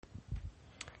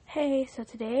Hey, so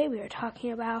today we are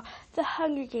talking about The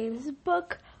Hunger Games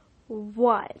Book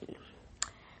 1.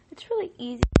 It's really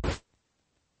easy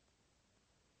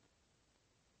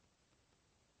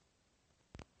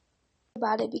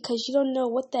about it because you don't know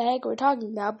what the heck we're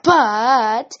talking about,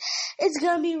 but it's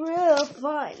going to be real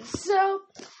fun. So,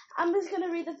 I'm just going to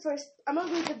read I'm going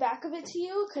to read the back of it to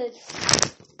you because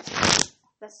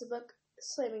that's the book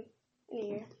slamming in your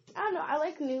ear. I don't know, I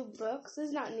like new books. This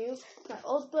is not new, it's my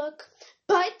old book,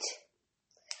 but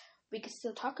we can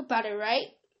still talk about it, right?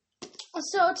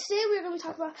 So today we're going to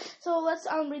talk about, so let's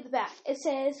read the back. It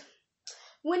says,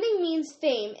 winning means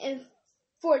fame and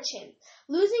fortune.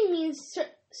 Losing means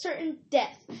certain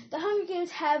death. The Hunger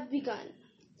Games have begun.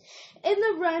 In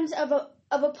the ruins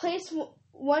of a place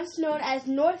once known as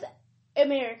North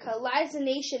America lies the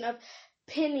nation of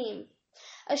Panem,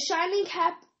 a shining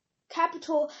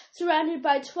capital surrounded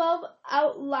by 12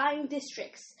 outlying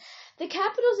districts. The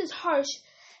capital is harsh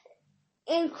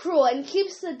and cruel and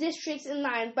keeps the districts in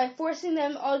line by forcing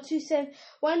them all to send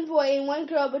one boy and one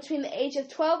girl between the age of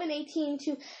 12 and 18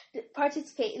 to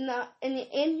participate in the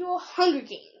annual Hunger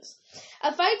Games.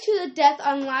 A fight to the death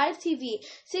on live TV.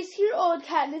 16-year-old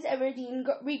Katniss Everdeen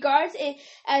regards it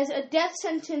as a death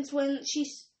sentence when she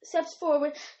steps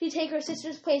forward to take her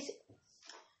sister's place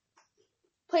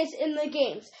in the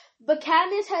games. But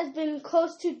Katniss has been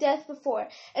close to death before,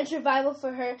 and survival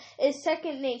for her is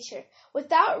second nature.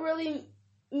 Without really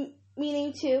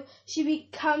meaning to, she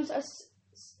becomes a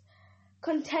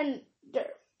contender.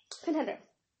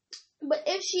 But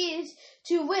if she is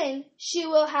to win, she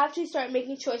will have to start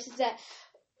making choices that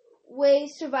weigh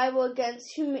survival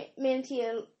against humanity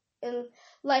and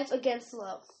life against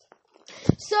love.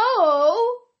 So,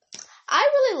 I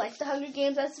really like The Hunger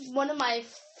Games. That's one of my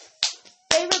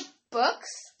favorite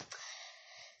books.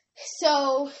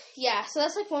 So, yeah, so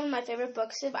that's like one of my favorite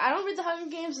books. If I don't read The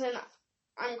Hunger Games, then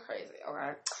I'm crazy,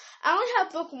 okay? I only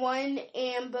have book 1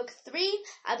 and book 3.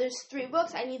 There's 3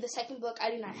 books. I need the second book. I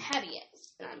do not have it yet.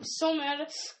 And I'm so mad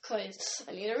because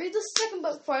I need to read the second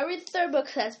book before I read the third book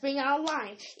because that's bringing out a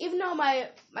line. Even though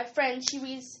my friend, she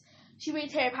reads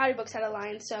Harry Potter books out of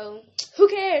line, so who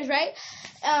cares, right?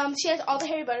 She has all the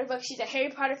Harry Potter books. She's a Harry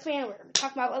Potter fan. We're going to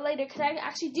talk about it later because I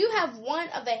actually do have one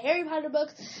of the Harry Potter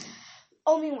books.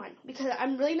 Only one, because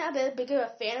I'm really not that big of a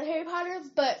fan of Harry Potter,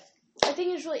 but I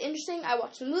think it's really interesting. I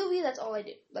watch the movie, that's all I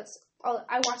do. That's all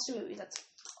I watch the movies, that's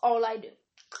all I do.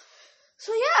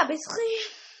 So yeah, basically,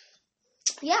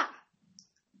 yeah.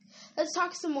 Let's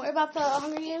talk some more about the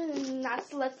Hunger Games, and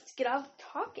let's get off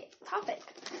topic.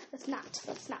 Let's not.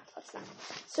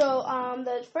 So,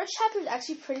 the first chapter is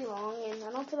actually pretty long, and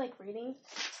I don't feel like reading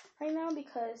right now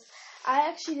because I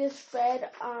actually just read,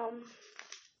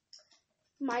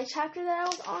 my chapter that I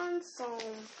was on, so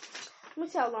let me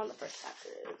see how long the first chapter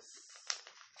is.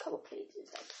 A couple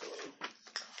pages, actually.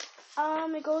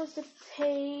 It goes to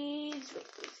page,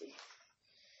 let me see,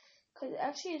 because it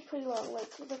actually is pretty long. Like,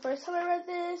 the first time I read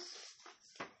this,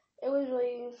 it was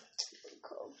really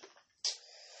cool.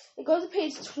 It goes to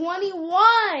page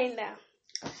 21.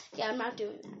 Yeah, I'm not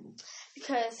doing that,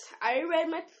 because I read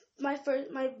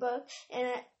my book,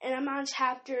 and I'm on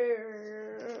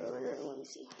chapter, let me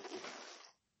see,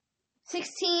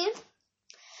 16,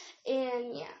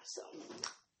 and yeah,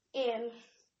 and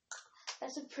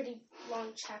that's a pretty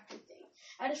long chapter thing.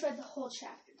 I just read the whole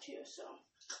chapter too, so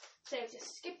instead of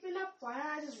just skipping up, why don't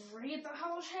I just read the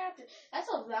whole chapter? That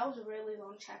was a really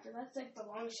long chapter. That's like the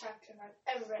longest chapter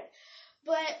I've ever read.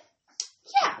 But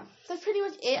yeah, that's pretty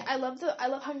much it. I love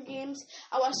Hunger Games.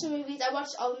 I watched the movies. I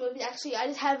watched all the movies. Actually, I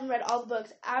just haven't read all the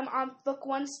books. I'm on book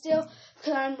 1 still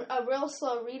because I'm a real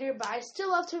slow reader, but I still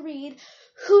love to read.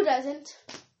 Who doesn't?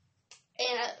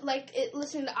 And I like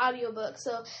listening to audiobooks,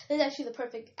 so this is actually the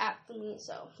perfect app for me.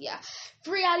 So yeah,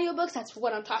 free audiobooks, that's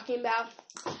what I'm talking about.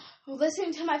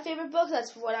 Listening to my favorite books,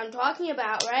 that's what I'm talking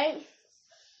about, right?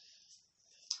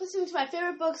 Listening to my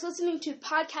favorite books, listening to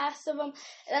podcasts of them,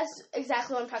 that's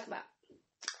exactly what I'm talking about.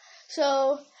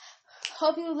 So,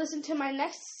 hope you listen to my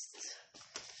next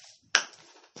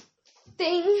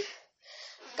thing.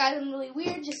 Guys, I'm really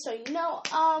weird, just so you know.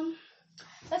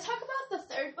 Let's talk about the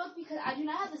third book because I do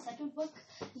not have the second book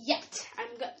yet.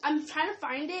 I'm trying to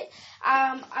find it.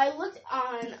 I looked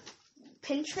on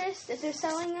Pinterest if they're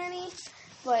selling any,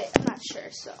 but I'm not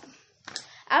sure. So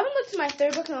I haven't looked at my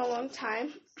third book in a long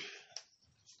time.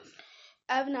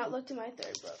 I have not looked at my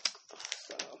third book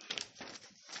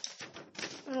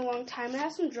in a long time. I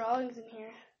have some drawings in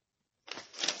here.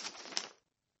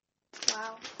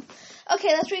 Wow.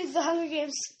 Okay, let's read The Hunger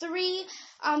Games 3.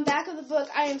 Back of the book.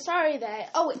 I am sorry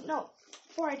that... Oh, wait, no.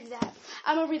 Before I do that,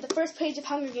 I'm going to read the first page of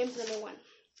Hunger Games number 1.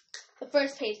 The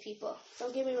first page, people.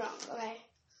 Don't get me wrong, okay?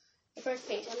 The first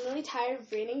page. I'm really tired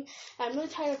of reading. I'm really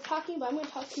tired of talking, but I'm going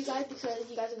to talk to you guys because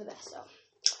you guys are the best. So,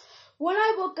 when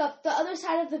I woke up, the other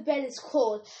side of the bed is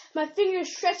cold. My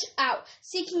fingers stretch out,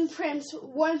 seeking Prim's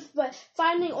warmth, but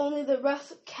finding only the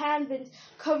rough canvas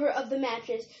cover of the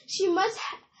mattress. She must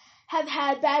have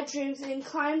had bad dreams and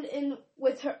climbed in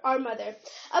with our mother.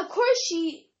 Of course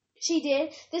she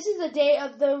did. This is the day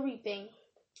of the reaping.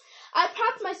 I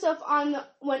propped myself on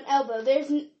one elbow.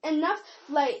 There's enough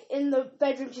light in the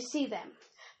bedroom to see them.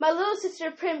 My little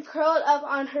sister Prim curled up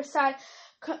on her side,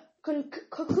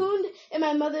 cocooned in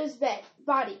my mother's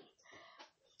body.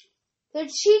 Their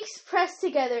cheeks pressed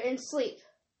together in sleep.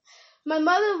 My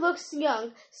mother looks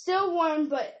young, still warm,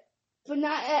 but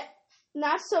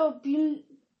not so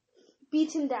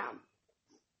beaten down.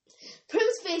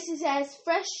 Prim's face is as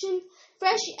fresh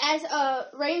as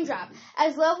a raindrop,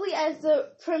 as lovely as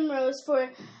the primrose for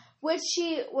which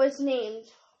she was named.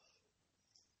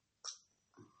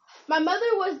 My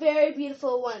mother was very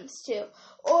beautiful once, too,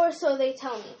 or so they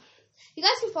tell me. You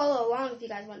guys can follow along if you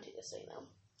guys want to, just so you know.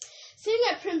 Sitting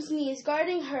at Prim's knees,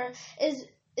 guarding her, is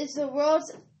the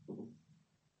world's...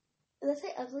 Did I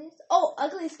say ugliest? Oh,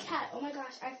 ugliest cat. Oh my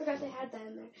gosh, I forgot they had that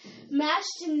in there.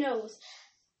 Mashed nose.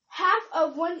 Half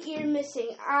of one ear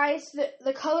missing. Eyes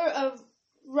the color of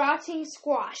rotting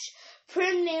squash.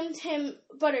 Prim named him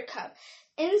Buttercup.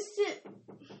 Wait,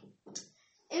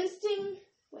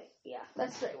 yeah,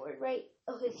 that's the right word, right?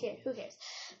 Oh, who cares?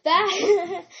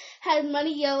 That had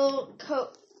muddy yellow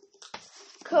coat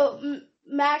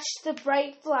matched the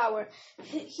bright flower.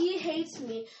 He hates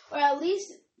me, or at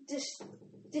least distrusts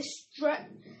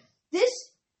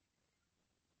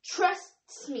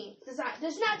me. Does not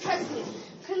trust me.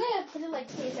 Couldn't I have put it like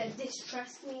he said,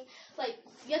 distrust me? Like,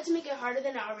 you have to make it harder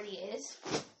than it already is.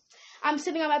 I'm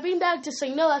sitting on my beanbag, just so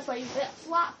you know, that's why you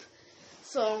flop.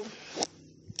 So,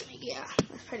 yeah,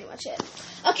 that's pretty much it.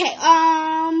 Okay,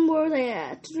 where was I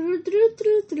at?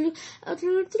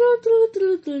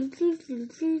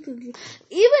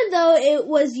 Even though it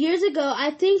was years ago,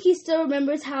 I think he still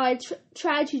remembers how I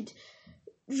tried to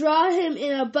draw him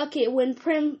in a bucket when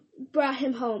Prim brought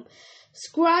him home.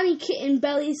 Scrawny kitten,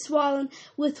 belly swollen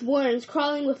with worms,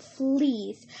 crawling with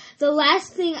fleas. The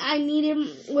last thing I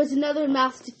needed was another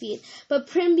mouth to feed. But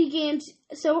Prim began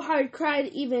so hard, cried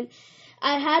even.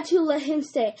 I had to let him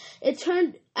stay. It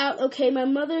turned out okay. My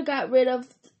mother got rid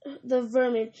of the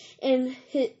vermin and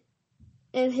his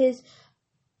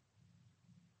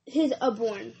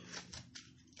aborn.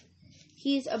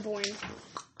 He's a born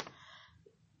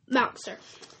monster.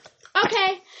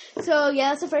 Okay, so yeah,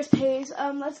 that's the first page.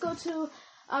 Let's go to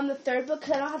the third book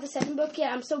because I don't have the second book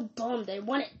yet. I'm so bummed. I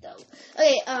want it though.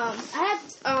 Okay, I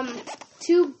have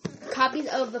 2 copies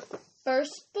of the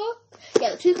first book.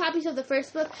 Yeah, 2 copies of the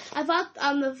first book. I thought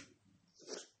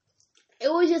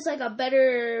it was just like a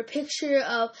better picture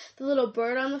of the little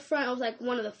bird on the front. It was like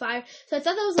one of the 5. So I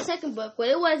thought that was the second book, but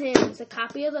it wasn't. It was a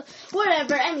copy of the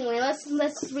whatever. Anyway, let's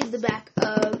read the back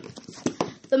of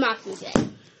The Mockingjay.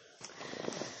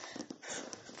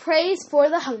 Praise for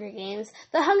The Hunger Games.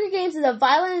 The Hunger Games is a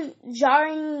violent,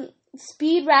 jarring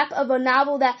speed rap of a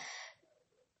novel that...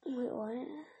 Wait, what?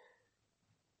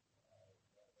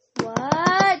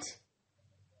 What?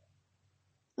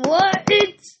 What?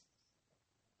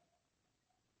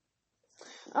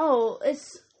 Oh,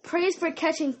 it's praise for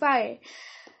catching fire.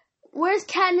 Where's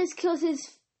Katniss kills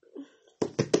his...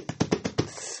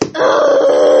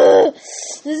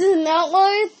 This is not what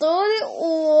I thought it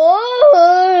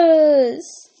was.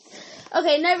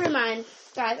 Okay, never mind.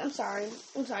 Guys, I'm sorry.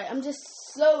 I'm just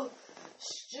so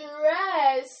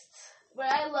stressed. But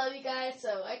I love you guys,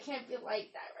 so I can't be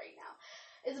like that right now.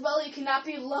 Isabella, you cannot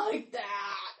be like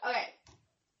that. Okay.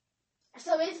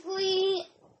 So basically,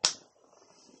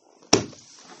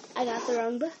 I got the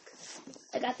wrong book.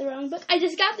 I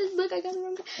just got this book. I got the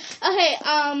wrong book. Okay,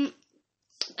 I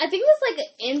think it's like an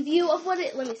in view of what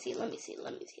it... Let me see.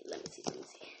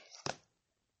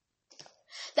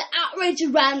 The outrage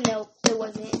around... No, it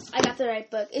wasn't. I got the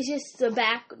right book. It's just the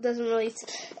back doesn't really...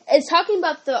 It's talking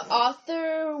about the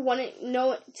author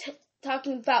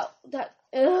talking about that...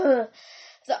 the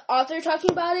author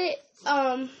talking about it,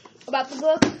 about the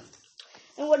book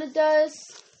and what it does.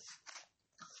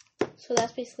 So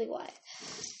that's basically why.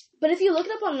 But if you look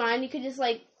it up online, you could just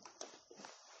like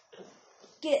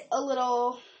get a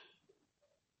little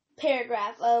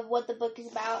paragraph of what the book is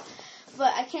about.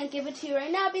 But I can't give it to you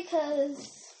right now because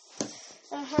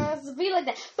it has to be like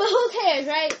that. But who cares,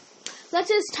 right? Let's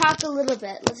just talk a little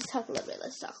bit.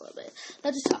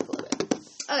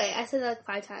 Okay, I said that like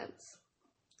 5 times.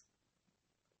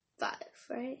 5,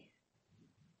 right?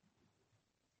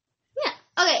 Yeah.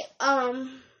 Okay.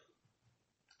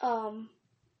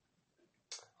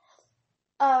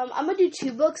 I'm gonna do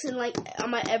 2 books and like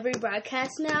on my every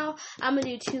broadcast now. I'm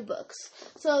gonna do 2 books.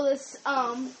 So let's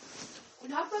we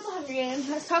talked about the Hunger Games.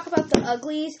 Let's talk about the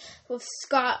Uglies with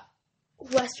Scott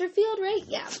Westerfield, right?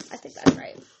 Yeah, I think that's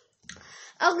right.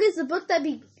 Ugly is the book that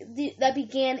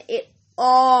began it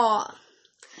all.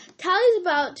 Tally's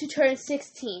about to turn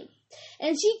 16,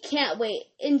 and she can't wait.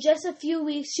 In just a few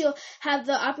weeks, she'll have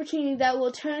the opportunity that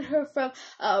will turn her from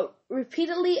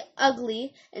repeatedly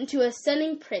ugly into a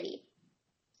stunning pretty.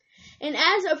 And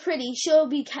as a pretty, she'll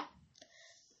be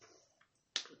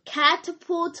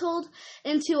catapulted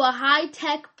into a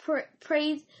high-tech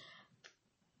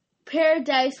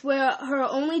paradise where her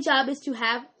only job is to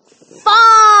have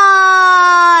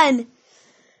fun.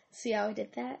 See how I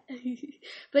did that?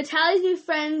 But Tally's new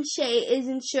friend Shay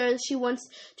isn't sure she wants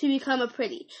to become a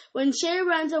pretty. When Shay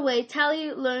runs away,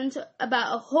 Tally learns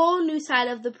about a whole new side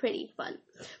of the pretty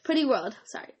world.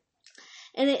 Sorry,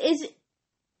 and it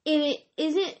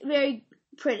isn't very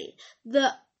pretty.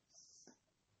 The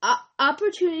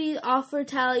opportunities offer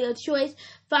Tally a choice: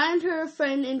 find her a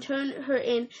friend and turn her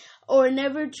in, or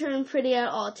never turn pretty at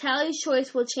all. Tally's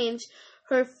choice will change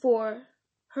her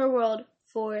world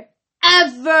forever.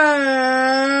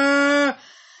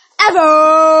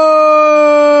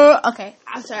 Okay,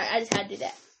 I'm sorry. I just had to do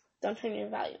that. Don't turn your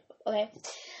volume. Okay.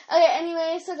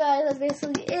 Anyway, so guys, that's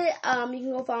basically it. You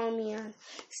can go follow me on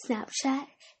Snapchat,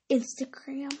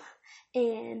 Instagram,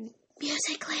 and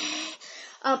Musical.ly.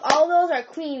 All those are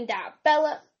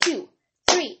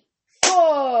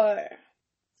Queen.Bella234.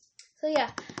 So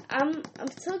yeah, I'm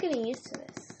still getting used to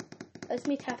this. That's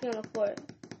me tapping on the floor.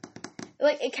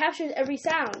 Like, it captures every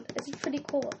sound. It's pretty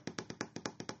cool.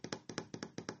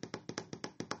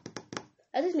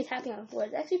 That's just me tapping on the floor.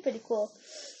 It's actually pretty cool.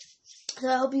 So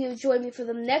I hope you join me for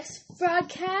the next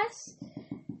broadcast.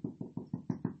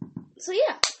 So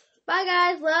yeah. Bye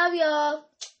guys. Love y'all.